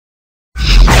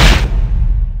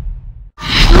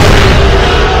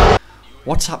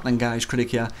What's happening, guys?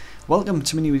 Critic here. Welcome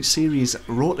to my new series,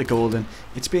 Road to Golden.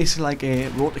 It's basically like a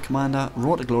Road to Commander,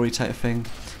 Road to Glory type of thing,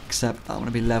 except I'm going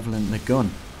to be leveling the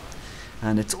gun.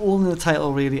 And it's all in the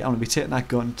title really. I'm going to be taking that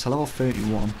gun to level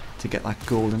 31 to get that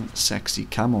golden sexy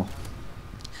camo.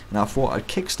 And I thought I'd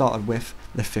kick-started with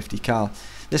the 50 cal.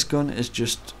 This gun is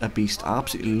just a beast. I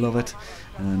absolutely love it,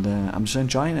 and I'm just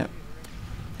enjoying it.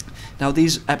 Now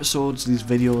these episodes, these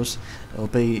videos, will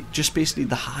be just basically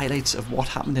the highlights of what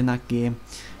happened in that game.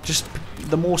 Just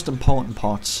the most important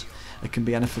parts. It can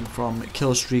be anything from a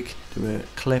kill streak to a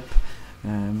clip,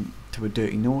 to a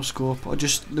dirty no scope, or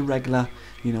just the regular,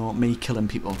 you know, me killing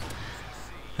people.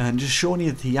 And just showing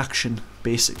you the action,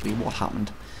 basically what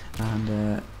happened.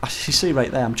 And as you see right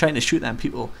there, I'm trying to shoot them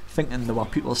people, thinking there were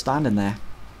people standing there,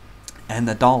 and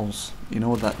the dolls, you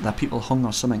know, that people hung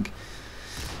or something.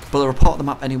 But they report the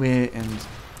map anyway, and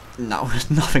no,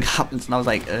 nothing happens. And I was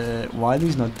like, why are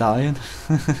these not dying?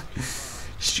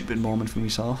 Stupid moment for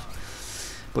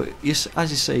myself. But yes,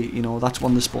 as you say, you know, that's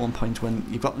one of the spawn points. When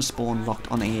you've got the spawn locked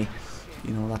on A,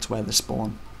 you know, that's where they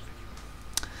spawn.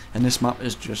 And this map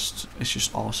is just, it's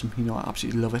just awesome. You know, I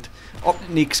absolutely love it.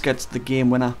 Optiniques gets the game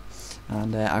winner,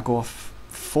 and I go off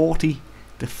 40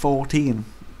 to 14,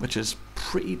 which is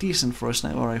pretty decent for a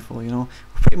sniper rifle. You know,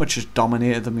 we pretty much just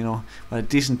dominated them. You know, we're a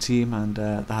decent team, and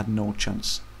they had no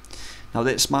chance. Now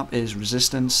this map is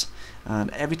Resistance,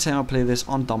 and every time I play this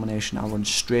on Domination, I run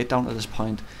straight down to this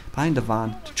point behind the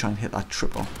van to try and hit that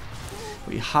triple.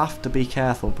 But you have to be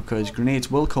careful, because grenades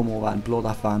will come over and blow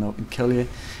that van up and kill you.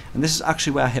 And this is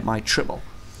actually where I hit my triple.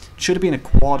 It should have been a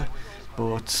quad,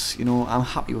 but you know, I'm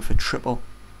happy with a triple,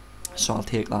 so I'll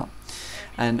take that.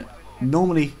 And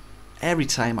normally, every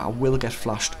time I will get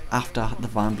flashed after the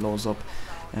van blows up,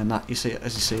 and that you see,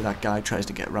 as you see, that guy tries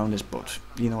to get around his butt.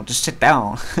 You know, just sit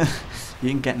down. You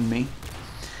ain't getting me.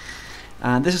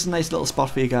 And this is a nice little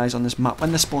spot for you guys on this map.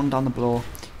 When they spawn down the below,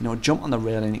 you know, jump on the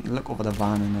railing, you can look over the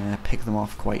van and pick them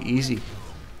off quite easy.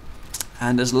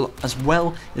 And as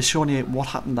well as showing you what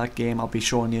happened that game, I'll be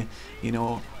showing you, you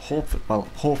know,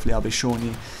 hopefully I'll be showing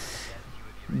you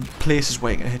places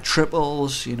where you can hit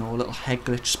triples, you know, little head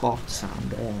glitch spots,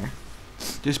 and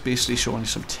just basically showing you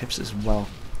some tips as well.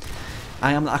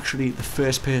 I am actually the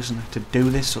first person to do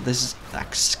this, so this is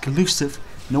exclusive.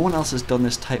 No one else has done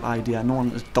this type idea. No one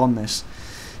has done this.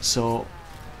 So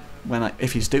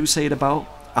if you do see it about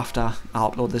after I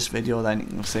upload this video, then you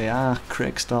can say,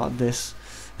 Craig started this.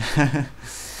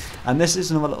 And this is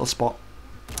another little spot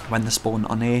when they spawn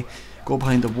on A. Go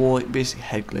behind the wall, basically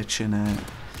head glitch, and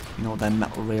you know, then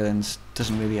metal railings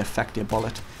doesn't really affect your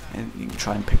bullet, and you can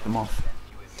try and pick them off.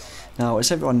 Now,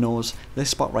 as everyone knows,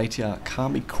 this spot right here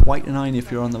can be quite annoying if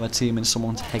you're on the other team and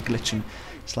someone's head glitching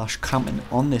 / camping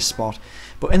on this spot.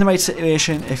 But in the right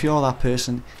situation, if you're that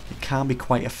person, it can be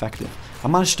quite effective. I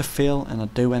managed to fail, and I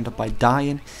do end up by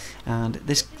dying. And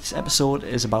this episode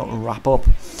is about to wrap up.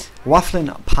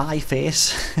 Waffling Pie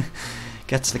Face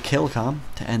gets the kill cam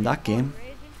to end that game,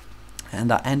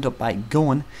 and I end up by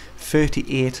going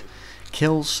 38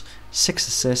 kills, 6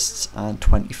 assists and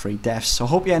 23 deaths. So I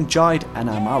hope you enjoyed, and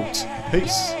I'm out.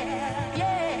 Peace.